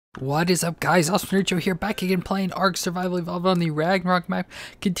What is up, guys? FallenRedZeo here, back again playing ARK Survival Evolved on the Ragnarok map.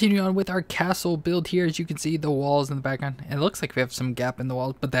 Continuing on with our castle build here. As you can see, the walls in the background. It looks like we have some gap in the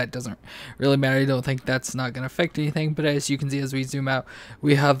walls, but that doesn't really matter. I don't think that's not going to affect anything. But as you can see, as we zoom out,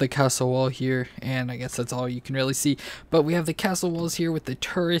 we have the castle wall here, and I guess that's all you can really see. But we have the castle walls here with the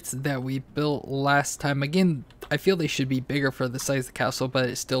turrets that we built last time. Again, I feel they should be bigger for the size of the castle, but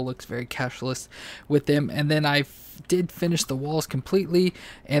it still looks very cashless with them. And then I did finish the walls completely,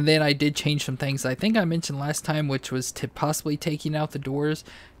 and then I did change some things I think I mentioned last time, which was to possibly taking out the doors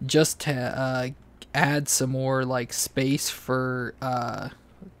just to add some more like space for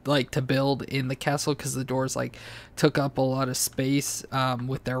like to build in the castle, because the doors like took up a lot of space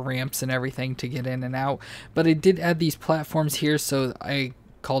with their ramps and everything to get in and out. But I did add these platforms here, so I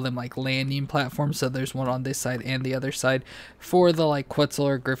call them like landing platforms, so there's one on this side and the other side for the like Quetzal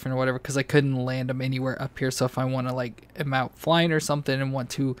or Griffin or whatever, because I couldn't land them anywhere up here. So if I want to like am out flying or something and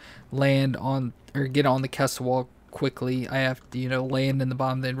want to land on or get on the castle wall quickly, I have to, land in the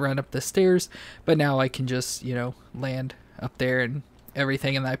bottom, then run up the stairs. But now I can just, land up there and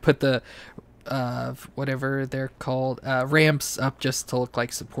everything, and I put the whatever they're called, ramps up just to look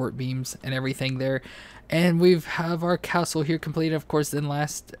like support beams and everything there. And we have our castle here completed. Of course, in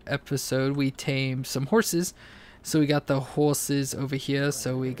last episode we tamed some horses, so we got the horses over here.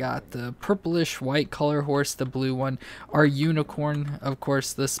 So we got the purplish white color horse, the blue one, our unicorn, of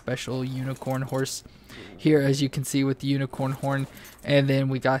course the special unicorn horse here, as you can see, with the unicorn horn. And then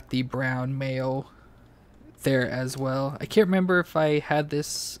we got the brown male there as well. I can't remember if I had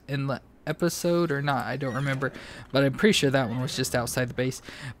this in the episode or not, I don't remember, but I'm pretty sure that one was just outside the base.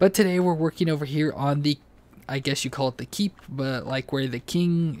 But today we're working over here on the, I guess you call it the keep, but like where the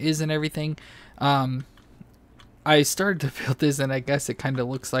king is and everything. I started to build this, and I guess it kind of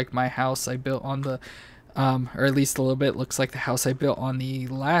looks like my house I built on the or at least a little bit looks like the house I built on the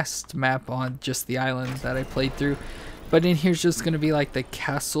last map on just the island that I played through. But in here's just going to be like the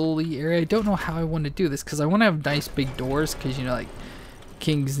castle-y area. I don't know how I want to do this, because I want to have nice big doors, because like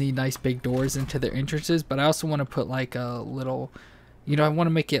kings need nice big doors into their entrances, but I also want to put like a little, I want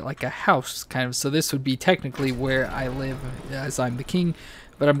to make it like a house kind of. So this would be technically where I live as I'm the king,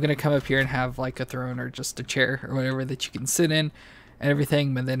 but I'm gonna come up here and have like a throne or just a chair or whatever that you can sit in and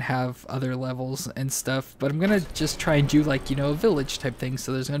everything, and then have other levels and stuff. But I'm gonna just try and do like, a village type thing,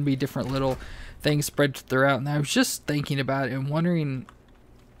 so there's gonna be different little things spread throughout. And I was just thinking about it and wondering,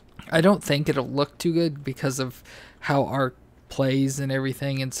 I don't think it'll look too good because of how our plays and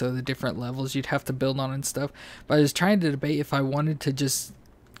everything, and so the different levels you'd have to build on and stuff. But I was trying to debate if I wanted to just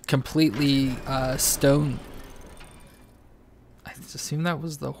completely stone. I assume that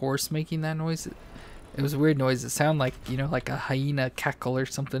was the horse making that noise. It was a weird noise. It sounded like, like a hyena cackle or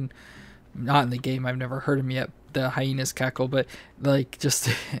something. Not in the game, I've never heard them yet, the hyenas cackle, but like just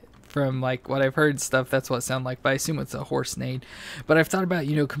from like what I've heard stuff, that's what it sounded like. But I assume it's a horse neigh. But I've thought about,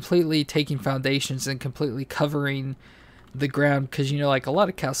 completely taking foundations and completely covering the ground, because like a lot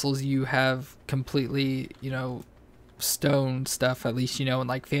of castles you have completely stone stuff, at least in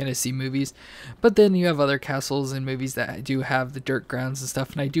like fantasy movies. But then you have other castles in movies that do have the dirt grounds and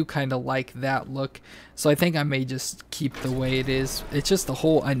stuff, and I do kind of like that look. So I think I may just keep the way it is. It's just the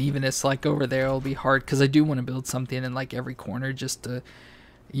whole unevenness, like over there will be hard, because I do want to build something in like every corner just to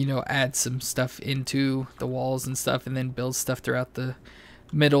add some stuff into the walls and stuff, and then build stuff throughout the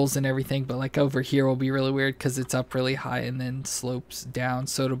middles and everything. But like over here will be really weird because it's up really high and then slopes down,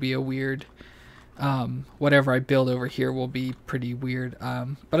 so it'll be a weird whatever I build over here will be pretty weird,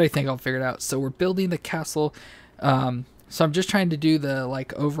 but I think I'll figure it out. So we're building the castle, so I'm just trying to do the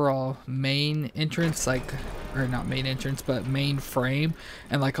like overall main entrance, like, or not main entrance but main frame,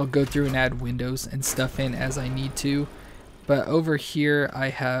 and like I'll go through and add windows and stuff in as I need to. But over here I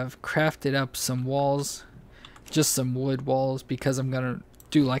have crafted up some walls, just some wood walls, because I'm gonna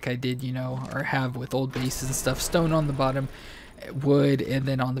do like I did, or have with old bases and stuff, stone on the bottom, wood, and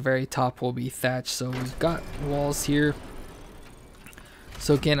then on the very top will be thatch. So we've got walls here.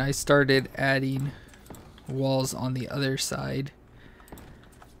 So again, I started adding walls on the other side.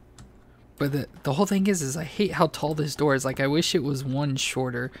 But the whole thing is I hate how tall this door is. Like, I wish it was one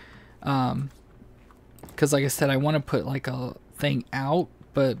shorter, because like I said, I want to put like a thing out,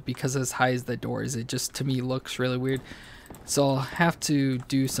 but because as high as the door is, it just to me looks really weird. So I'll have to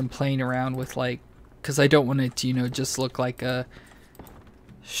do some playing around with, like, because I don't want it to just look like a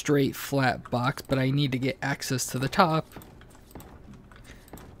straight flat box, but I need to get access to the top.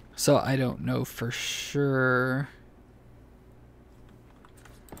 So I don't know for sure.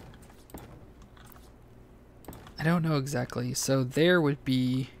 I don't know exactly. So there would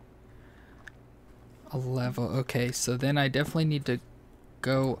be a level. Okay, so then I definitely need to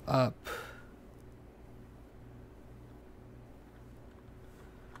go up.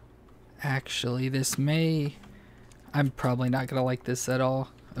 Actually, this may... I'm probably not going to like this at all.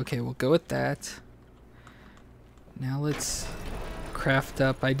 Okay, we'll go with that. Now let's craft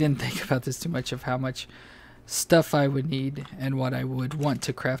up. I didn't think about this too much of how much stuff I would need and what I would want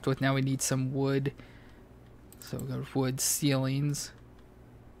to craft with. Now we need some wood. So we'll go with wood ceilings.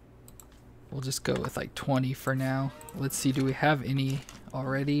 We'll just go with like 20 for now. Let's see, do we have any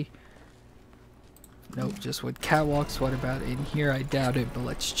already? Nope, just wood catwalks. What about in here? I doubt it, but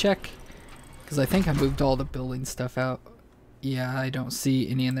let's check. Because I think I moved all the building stuff out. Yeah, I don't see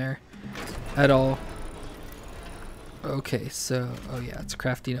any in there at all. Okay, so, oh yeah, it's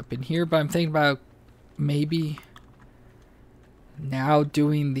crafting up in here, but I'm thinking about maybe now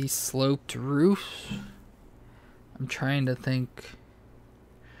doing the sloped roof. I'm trying to think.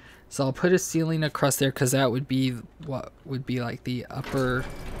 So I'll put a ceiling across there because that would be what would be like the upper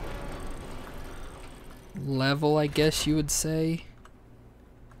level, I guess you would say.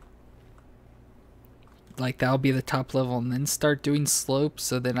 Like that'll be the top level, and then start doing slopes.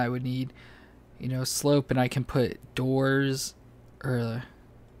 So then I would need, you know, slope, and I can put doors, or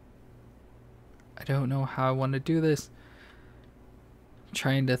I don't know how I want to do this. I'm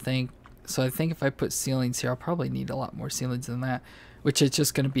trying to think. So I think if I put ceilings here, I'll probably need a lot more ceilings than that, which is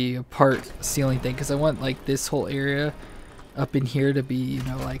just going to be a part ceiling thing, because I want like this whole area up in here to be, you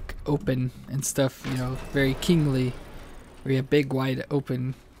know, like open and stuff, you know, very kingly, where you have big wide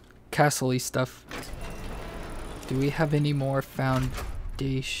open castle-y stuff. Do we have any more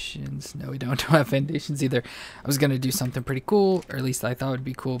foundations? No, we don't have foundations either. I was going to do something pretty cool, or at least I thought would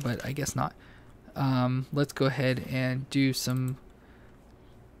be cool, but I guess not. Let's go ahead and do some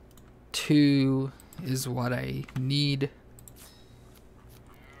 2 is what I need.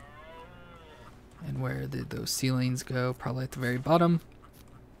 And where did those ceilings go? Probably at the very bottom.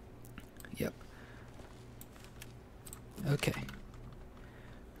 Yep. Okay.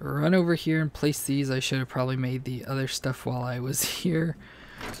 Run over here and place these. I should have probably made the other stuff while I was here.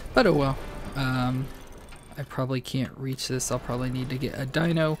 But oh well. I probably can't reach this. I'll probably need to get a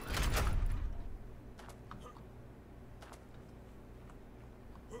dino.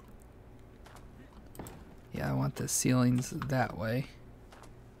 Yeah, I want the ceilings that way.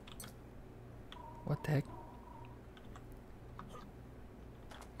 What the heck?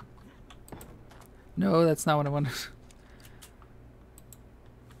 No, that's not what I wanted.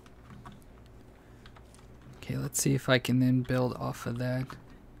 Okay, let's see if I can then build off of that.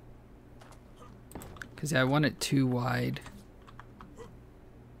 Because yeah, I want it too wide.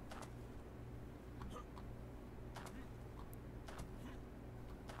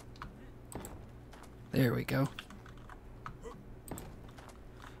 There we go.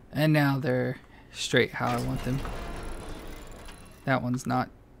 And now they're straight how I want them. That one's not.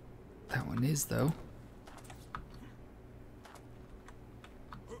 That one is though.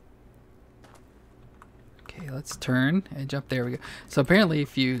 Okay, let's turn edge up. There we go. So apparently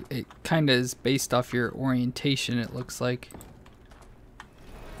if you, it kind of is based off your orientation, it looks like.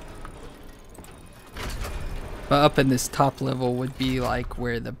 But up in this top level would be like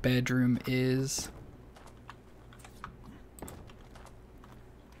where the bedroom is.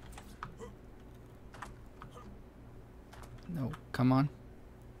 No, come on.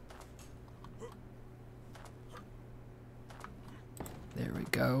 There we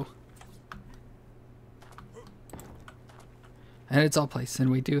go. And it's all placed.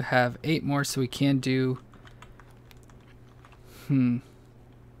 And we do have 8 more, so we can do...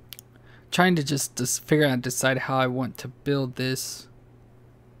 Trying to just figure out and decide how I want to build this.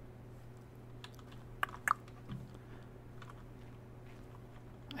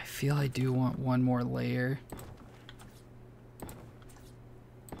 I feel I do want one more layer.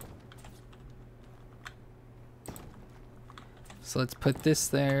 So let's put this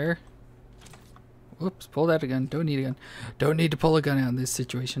there. Whoops, pull that gun. Don't need a gun. Don't need to pull a gun out in this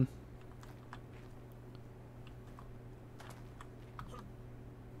situation.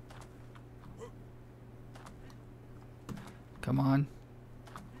 Come on.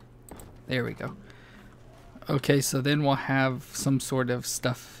 There we go. Okay, so then we'll have some sort of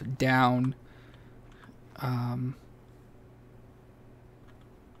stuff down.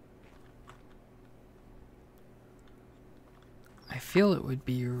 I feel it would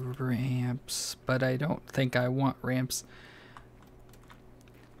be ramps, but I don't think I want ramps.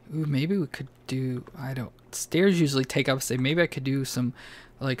 Ooh, maybe we could do, I don't, stairs usually take up, say, maybe I could do some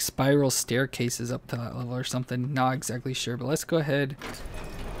like spiral staircases up to that level or something. Not exactly sure, but let's go ahead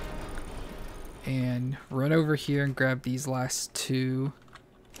and run over here and grab these last 2.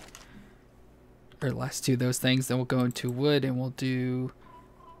 Or last 2 of those things. Then we'll go into wood and we'll do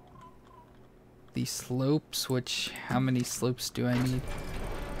the slopes, which, how many slopes do I need?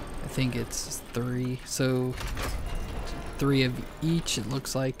 I think it's 3, so 3 of each it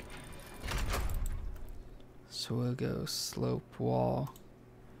looks like. So we'll go slope wall,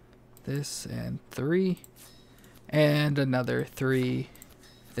 this, and 3, and another 3.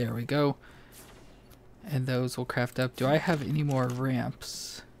 There we go. And those will craft up. Do I have any more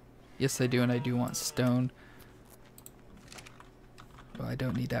ramps? Yes, I do, and I do want stone. Well, I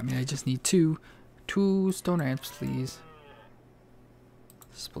don't need that many. I just need 2 stone ramps, please.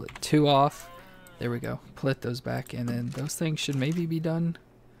 Split 2 off. There we go. Split those back, and then those things should maybe be done.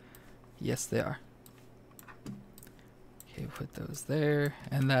 Yes, they are. Okay, put those there,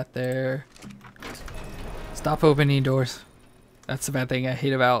 and that there. Stop opening doors. That's the bad thing I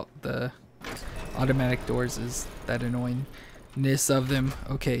hate about the automatic doors, is that annoyingness of them.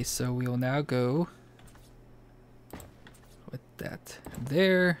 Okay, so we will now go with that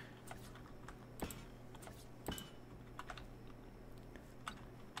there.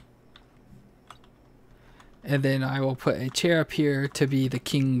 And then I will put a chair up here to be the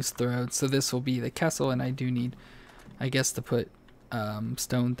king's throne. So this will be the castle, and I do need, I guess, to put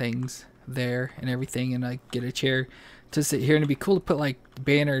stone things there and everything, and I get a chair to sit here. And it'd be cool to put like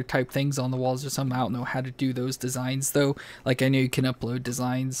banner type things on the walls or something. I don't know how to do those designs though. Like, I know you can upload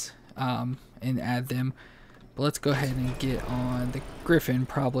designs and add them, but let's go ahead and get on the griffin.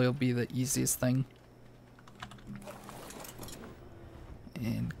 Probably will be the easiest thing.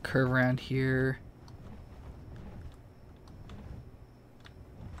 And curve around here,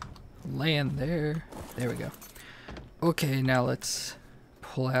 land there. There we go. Okay, now let's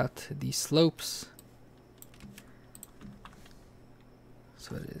pull out the slopes.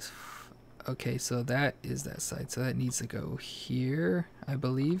 So it is. Okay, so that is that side. So that needs to go here, I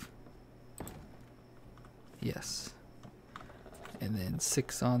believe. Yes. And then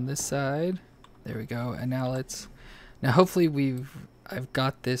 6 on this side. There we go. And now let's. Now hopefully I've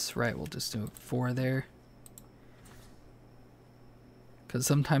got this right. We'll just do 4 there. Because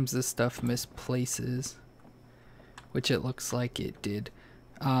sometimes this stuff misplaces, which it looks like it did.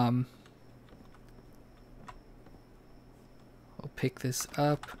 We'll pick this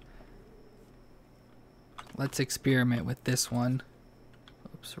up. Let's experiment with this one.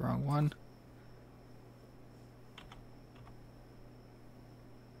 Oops, wrong one.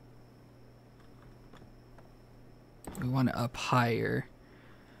 We want it up higher.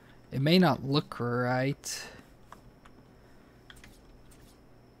 It may not look right.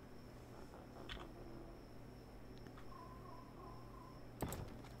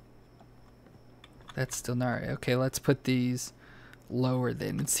 That's still not right. Okay, let's put these lower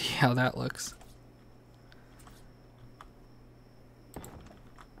then and see how that looks.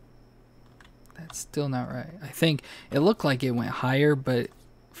 That's still not right. I think it looked like it went higher, but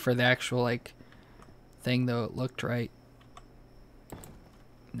for the actual like thing though, it looked right.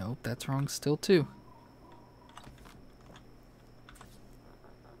 Nope, that's wrong still too.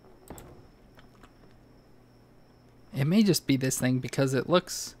 It may just be this thing because it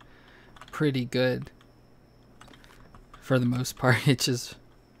looks pretty good for the most part. It's just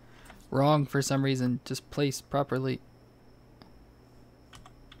wrong for some reason, just placed properly.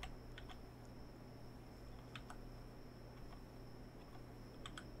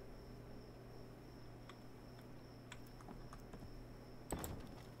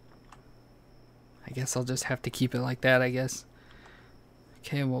 I guess I'll just have to keep it like that, I guess.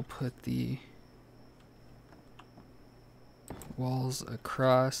 Okay, we'll put the walls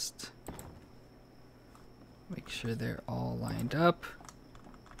across. Make sure they're all lined up.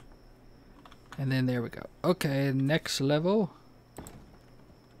 And then there we go. Okay, next level.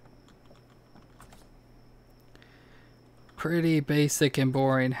 Pretty basic and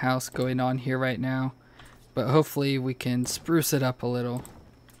boring house going on here right now, but hopefully we can spruce it up a little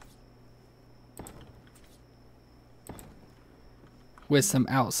with some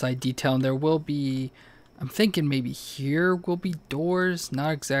outside detail. And there will be, I'm thinking maybe here will be doors,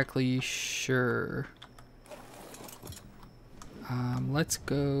 not exactly sure. Let's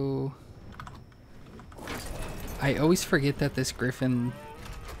go. I always forget that this griffin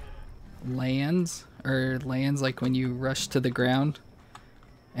lands like when you rush to the ground,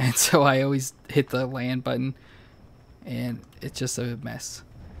 and so I always hit the land button and it's just a mess.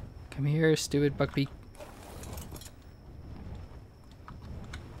 Come here, stupid buckbeak.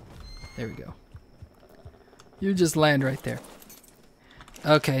 There we go. You just land right there.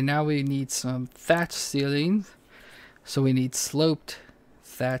 Okay, now we need some thatch ceilings. So we need sloped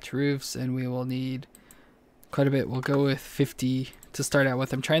thatch roofs, and we will need quite a bit. We'll go with 50 to start out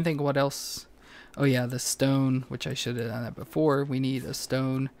with. I'm trying to think what else. Oh yeah, the stone, which I should have done that before. We need a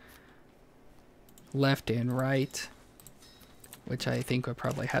stone left and right, which I think I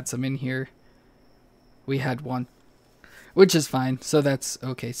probably had some in here. We had one, which is fine. So that's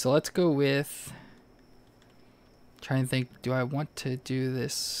okay. So let's go with, try and think, do I want to do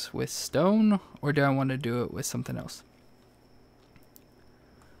this with stone or do I want to do it with something else?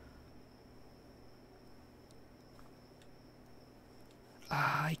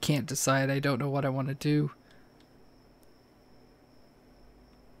 I can't decide. I don't know what I want to do.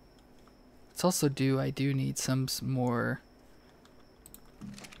 Let's also do, I do need some more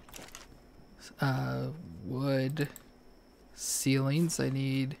wood ceilings. I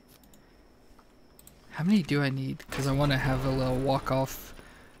need, how many do I need? Because I want to have a little walk off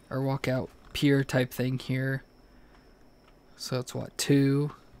or walk out pier type thing here. So it's what,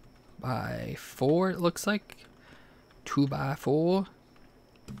 2 by 4 it looks like. 2 by 4.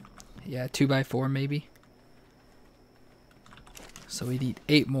 Yeah, 2 by 4 maybe. So we need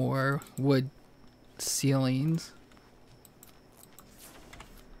 8 more wood ceilings.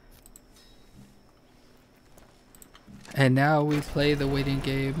 And now we play the waiting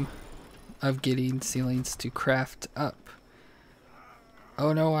game of getting ceilings to craft up.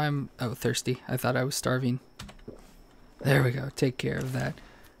 Oh no, I'm thirsty. I thought I was starving. There we go. Take care of that.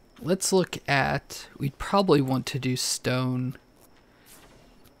 Let's look at, we'd probably want to do stone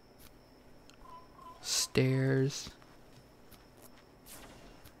stairs.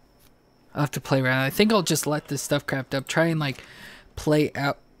 I'll have to play around. I think I'll just let this stuff craft up. Try and like play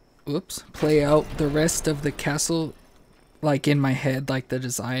out the rest of the castle like in my head, like the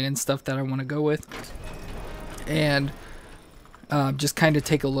design and stuff that I want to go with. And just kind of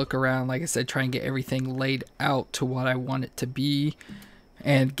take a look around. Like I said, try and get everything laid out to what I want it to be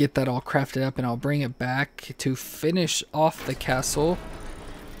and get that all crafted up, and I'll bring it back to finish off the castle.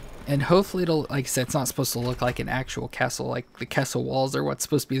 And hopefully it'll, like I said, it's not supposed to look like an actual castle. Like the castle walls are what's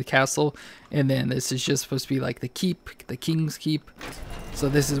supposed to be the castle. And then this is just supposed to be like the keep, the king's keep. So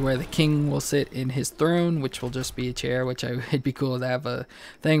this is where the king will sit in his throne, which will just be a chair, which it'd be cool to have a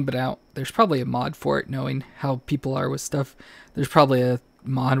thing. But there's probably a mod for it, knowing how people are with stuff. There's probably a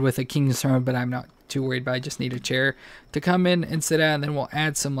mod with a king's throne, but I'm not too worried about it. I just need a chair to come in and sit at, and then we'll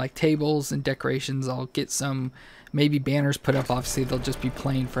add some like tables and decorations. I'll get some maybe banners put up. Obviously they'll just be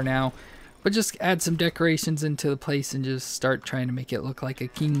plain for now, but just add some decorations into the place and just start trying to make it look like a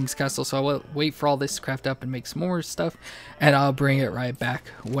king's castle. So I'll wait for all this to craft up and make some more stuff, and I'll bring it right back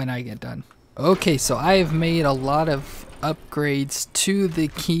when I get done. Okay, so I have made a lot of upgrades to the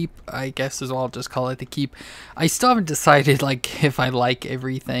keep, I guess is what I'll just call it, the keep. I still haven't decided like if I like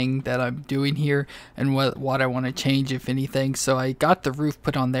everything that I'm doing here and what I want to change, if anything. So I got the roof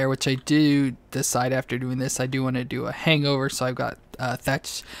put on there, which I do decide after doing this I do want to do a hangover, so I've got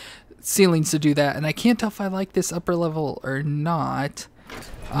thatch ceilings to do that. And I can't tell if I like this upper level or not.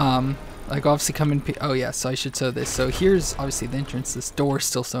 Like obviously coming, oh yeah, so I should show this. So here's obviously the entrance. This door is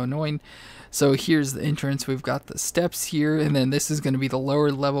still so annoying. So here's the entrance. We've got the steps here, and then this is going to be the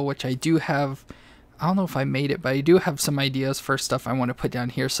lower level, which I do have, I don't know if I made it, but I do have some ideas for stuff I want to put down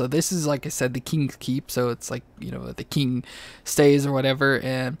here. So this is, like I said, the king's keep, so it's like, you know, the king stays or whatever,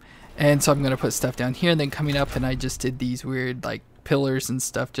 and so I'm going to put stuff down here. And then coming up, and I just did these weird like pillars and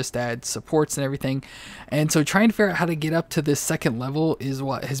stuff just to add supports and everything. And so trying to figure out how to get up to this second level is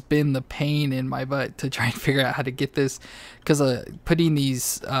what has been the pain in my butt, to try and figure out how to get this, because putting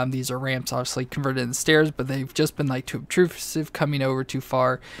these are ramps, obviously converted into stairs, but they've just been like too obtrusive, coming over too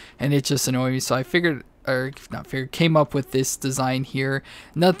far, and it's just annoying me. So I figured, or not figured, came up with this design here.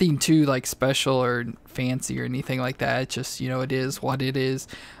 Nothing too like special or fancy or anything like that. It's just, you know, it is what it is.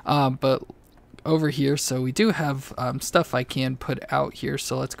 But over here, so we do have stuff I can put out here.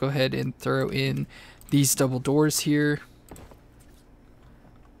 So let's go ahead and throw in these double doors here.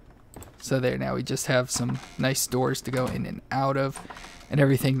 So there, now we just have some nice doors to go in and out of and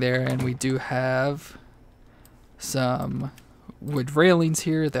everything there. And we do have some wood railings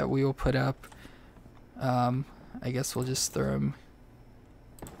here that we will put up. I guess we'll just throw them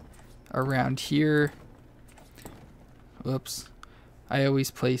around here. Whoops, I always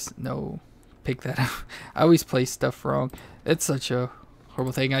place, no, pick that up. I always place stuff wrong. It's such a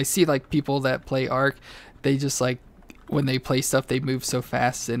horrible thing. I see like people that play ARK, they just like, when they play stuff they move so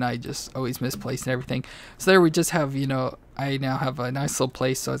fast, and I just always misplace and everything. So there we just have, you know, I now have a nice little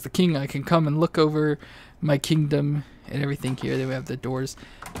place, so as the king I can come and look over my kingdom and everything here. Then we have the doors,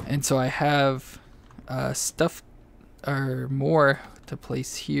 and so I have stuff or more to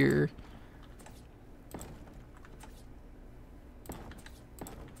place here.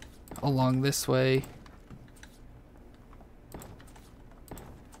 Along this way.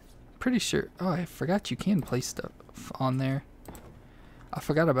 Pretty sure, oh, I forgot you can place stuff on there. I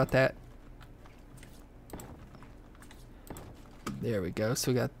forgot about that. There we go.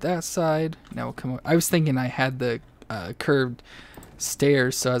 So we got that side. Now we'll come over. I was thinking I had the curved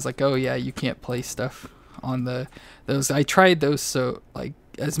stairs, so I was like, oh yeah, you can't place stuff on those. I tried those so like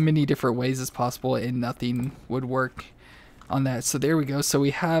as many different ways as possible, and nothing would work on that. So there we go. So we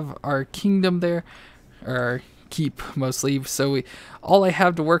have our kingdom there, or our keep mostly. So all I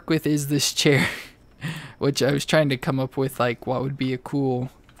have to work with is this chair, which I was trying to come up with like what would be a cool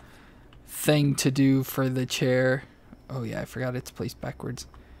thing to do for the chair. Oh yeah, I forgot it's placed backwards.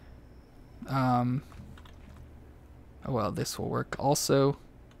 Oh well, this will work also.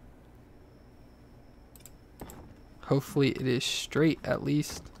 Hopefully it is straight at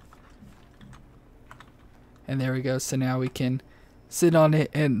least. And there we go. So now we can sit on it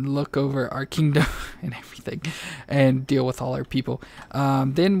and look over our kingdom and everything and deal with all our people.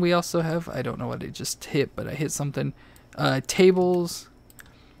 Then we also have, I don't know what I just hit, but I hit something. Tables.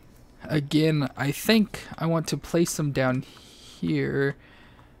 Again, I think I want to place them down here.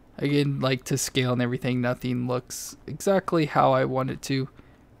 Again, like to scale and everything, nothing looks exactly how I want it to.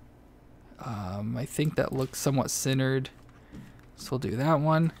 I think that looks somewhat centered. So we'll do that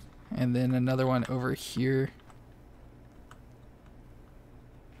one. And then another one over here.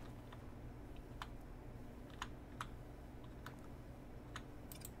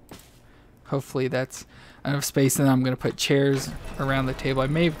 Hopefully that's enough space, and then I'm going to put chairs around the table. I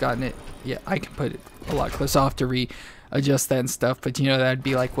may have gotten it. Yeah, I can put it a lot closer. I'll have to readjust that and stuff, but you know, that'd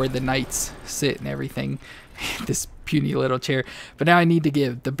be like where the knights sit and everything. This puny little chair. But now I need to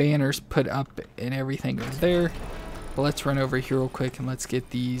get the banners put up and everything over there. But let's run over here real quick and let's get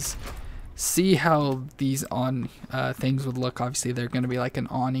these. See how these on things would look. Obviously, they're going to be like an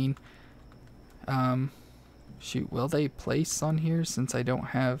awning. Shoot, will they place on here since I don't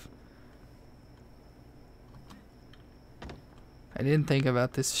have... I didn't think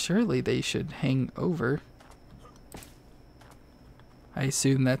about this. Surely they should hang over. I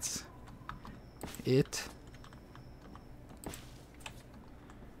assume that's it.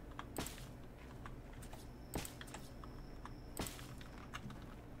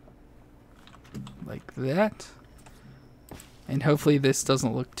 Like that. And hopefully this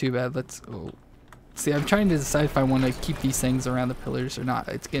doesn't look too bad. Let's... Oh. See, I'm trying to decide if I want to keep these things around the pillars or not.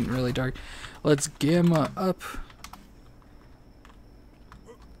 It's getting really dark. Let's gamma up.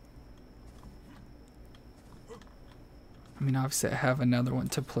 I mean, obviously I have another one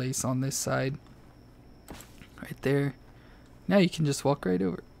to place on this side. Right there. Now you can just walk right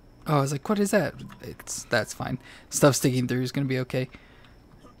over. Oh, I was like, what is that? That's fine. Stuff sticking through is going to be okay.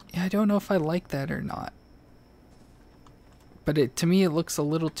 Yeah, I don't know if I like that or not. But to me, it looks a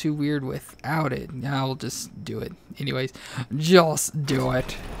little too weird without it. I'll just do it. Anyways, just do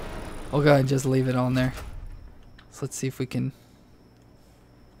it. I'll go ahead and just leave it on there. So let's see if we can...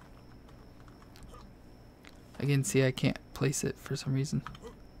 Again, see, I can't place it for some reason.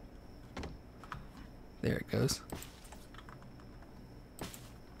 There it goes.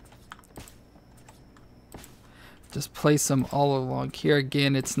 Just place them all along here.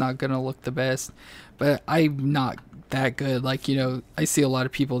 Again, it's not going to look the best, but I'm not that good. Like, you know, I see a lot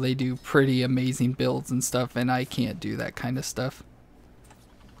of people, they do pretty amazing builds and stuff, and I can't do that kind of stuff.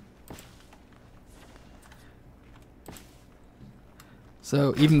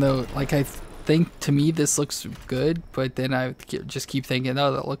 So even though, like, I think to me this looks good, but then I just keep thinking,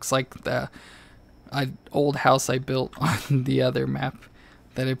 oh, that looks like the old house I built on the other map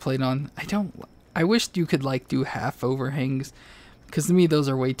that I played on. I wish you could like do half overhangs, because to me those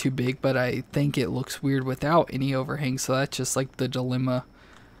are way too big, but I think it looks weird without any overhangs. So that's just like the dilemma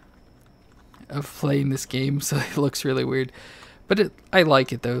of playing this game. So it looks really weird, but I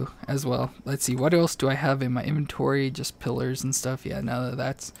like it though as well. Let's see, what else do I have in my inventory? Just pillars and stuff. Yeah, now that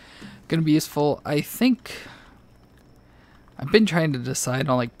that's gonna be useful. I think I've been trying to decide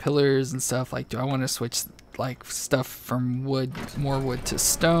on like pillars and stuff. Like, do I want to switch like stuff from wood, more wood, to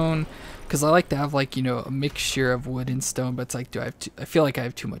stone? Because I like to have, like, you know, a mixture of wood and stone, but it's like, I feel like I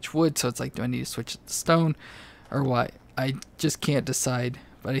have too much wood, so it's like, do I need to switch it to stone or what? I just can't decide,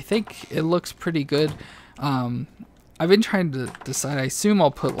 but I think it looks pretty good. I've been trying to decide. I assume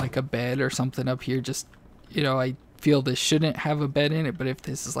I'll put like a bed or something up here. Just, you know, I feel this shouldn't have a bed in it, but if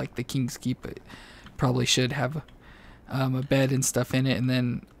this is like the King's Keep, it probably should have a bed and stuff in it. And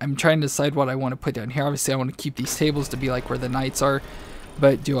then I'm trying to decide what I want to put down here. Obviously I want to keep these tables to be like where the knights are,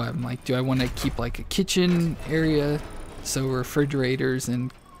 but do I want to keep like a kitchen area, so refrigerators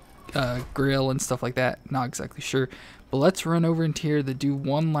and grill and stuff like that? Not exactly sure, but let's run over into here to do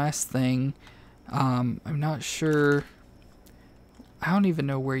one last thing. I'm not sure, I don't even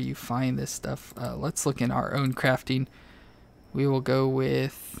know where you find this stuff. Let's look in our own crafting. We will go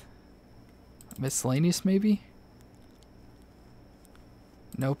with miscellaneous maybe.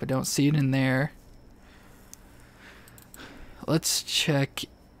 Nope, I don't see it in there. Let's check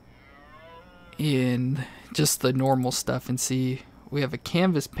in just the normal stuff and see. We have a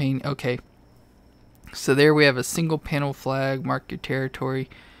canvas pane. Okay. So there we have a single panel flag, mark your territory.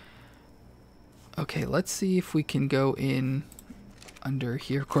 Okay, let's see if we can go in under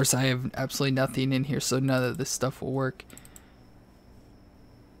here. Of course, I have absolutely nothing in here, so none of this stuff will work.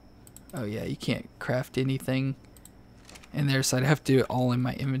 Oh yeah, you can't craft anything in there, so I'd have to do it all in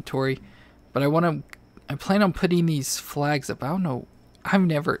my inventory. But I plan on putting these flags up. I don't know.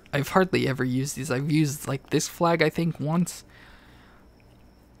 I've hardly ever used these. I've used like this flag I think once.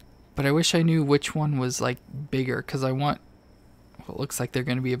 But I wish I knew which one was like bigger, because I want, well, it looks like they're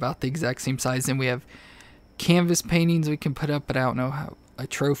going to be about the exact same size. And we have canvas paintings we can put up, but I don't know how. A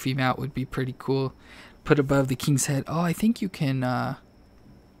trophy mount would be pretty cool. Put above the king's head. Oh, I think you can,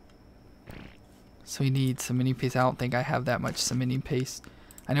 so we need cementing paste. I don't think I have that much cementing paste.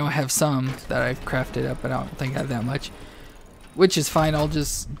 I know I have some that I've crafted up, but I don't think I have that much. Which is fine. I'll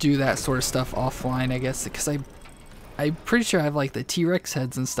just do that sort of stuff offline, I guess, because I'm pretty sure I have like the T-Rex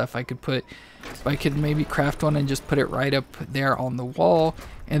heads and stuff I could put. But I could maybe craft one and just put it right up there on the wall.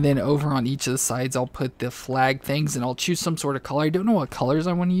 And then over on each of the sides I'll put the flag things, and I'll choose some sort of color. I don't know what colors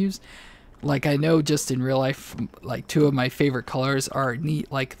I want to use. Like, I know just in real life, like, two of my favorite colors are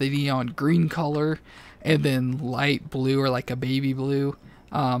like the neon green color, and then light blue or like a baby blue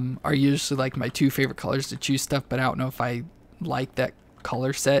are usually like my two favorite colors to choose stuff. But I don't know if I like that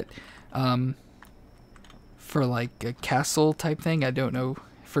color set for like a castle type thing. I don't know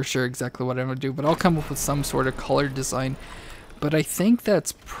for sure exactly what I'm gonna do, but I'll come up with some sort of color design. But I think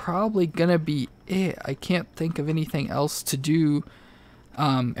that's probably gonna be it. I can't think of anything else to do.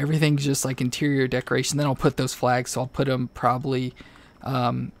 Everything's just like interior decoration. Then I'll put those flags, so I'll put them probably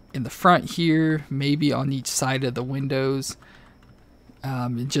in the front here, maybe on each side of the windows,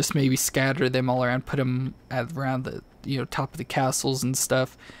 and just maybe scatter them all around, put them around the top of the castles and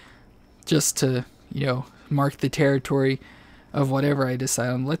stuff, just to mark the territory of whatever I decide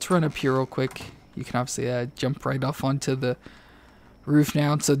on. Let's run up here real quick. You can obviously jump right off onto the roof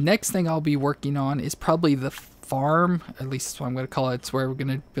now. So next thing I'll be working on is probably the farm, at least that's what I'm going to call it. It's where we're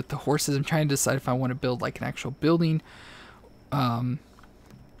going to put the horses. I'm trying to decide if I want to build like an actual building.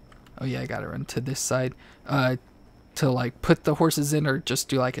 Oh yeah, I gotta run to this side to like put the horses in, or just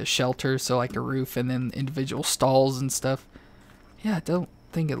do like a shelter, so like a roof and then individual stalls and stuff. Yeah, I don't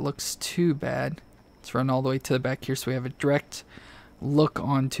think it looks too bad. Let's run all the way to the back here so we have a direct look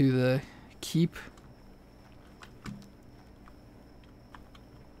onto the keep.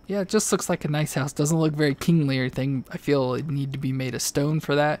 Yeah, it just looks like a nice house. Doesn't look very kingly or anything. I feel it need to be made of stone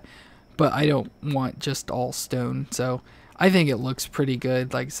for that, but I don't want just all stone, so I think it looks pretty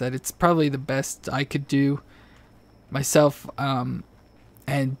good. Like I said, it's probably the best I could do myself,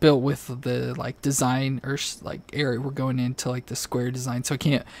 and built with the like design or like area we're going into, like the square design. So I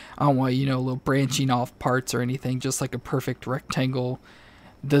don't want little branching off parts or anything, just like a perfect rectangle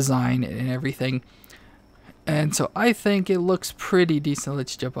design and everything. And so I think it looks pretty decent.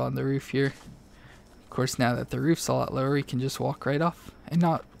 Let's jump on the roof here. Of course, now that the roof's a lot lower, we can just walk right off and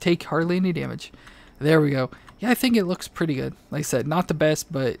not take hardly any damage. There we go. Yeah, I think it looks pretty good. Like I said, not the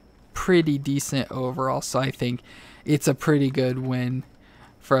best, but pretty decent overall. So I think it's a pretty good win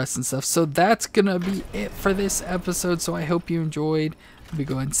for us and stuff. So that's gonna be it for this episode. So I hope you enjoyed. Let me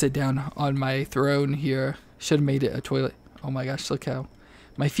go ahead and sit down on my throne here. Should have made it a toilet. Oh my gosh, look how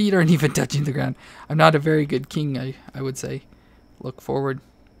my feet aren't even touching the ground. I'm not a very good king, I would say. Look forward.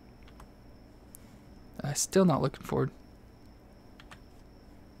 Still not looking forward.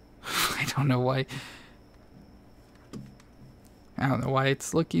 I don't know why. I don't know why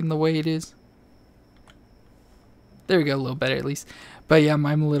it's looking the way it is. There we go, a little better at least. But yeah, I'm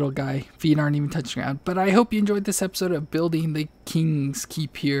a little guy. Feet aren't even touching the ground. But I hope you enjoyed this episode of building the King's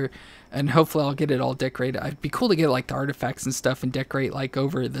Keep here. And hopefully I'll get it all decorated. It'd be cool to get like the artifacts and stuff and decorate like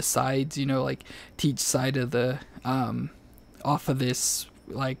over the sides, like to each side of the, off of this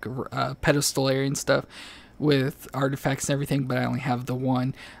like pedestal area and stuff with artifacts and everything. But I only have the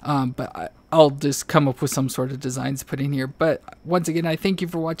one. But I'll just come up with some sort of designs to put in here. But once again, I thank you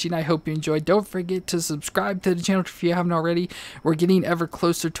for watching. I hope you enjoyed. Don't forget to subscribe to the channel if you haven't already. We're getting ever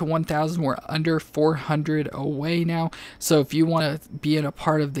closer to 1,000. We're under 400 away now. So if you want to be in a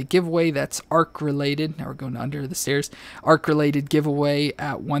part of the giveaway that's ARK related, now we're going under the stairs, ARK related giveaway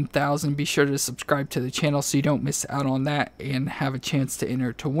at 1,000, be sure to subscribe to the channel so you don't miss out on that and have a chance to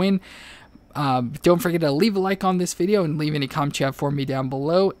enter to win. Don't forget to leave a like on this video and leave any comment you have for me down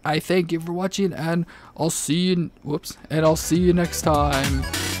below. I thank you for watching, and I'll see you next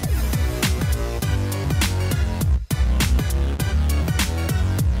time.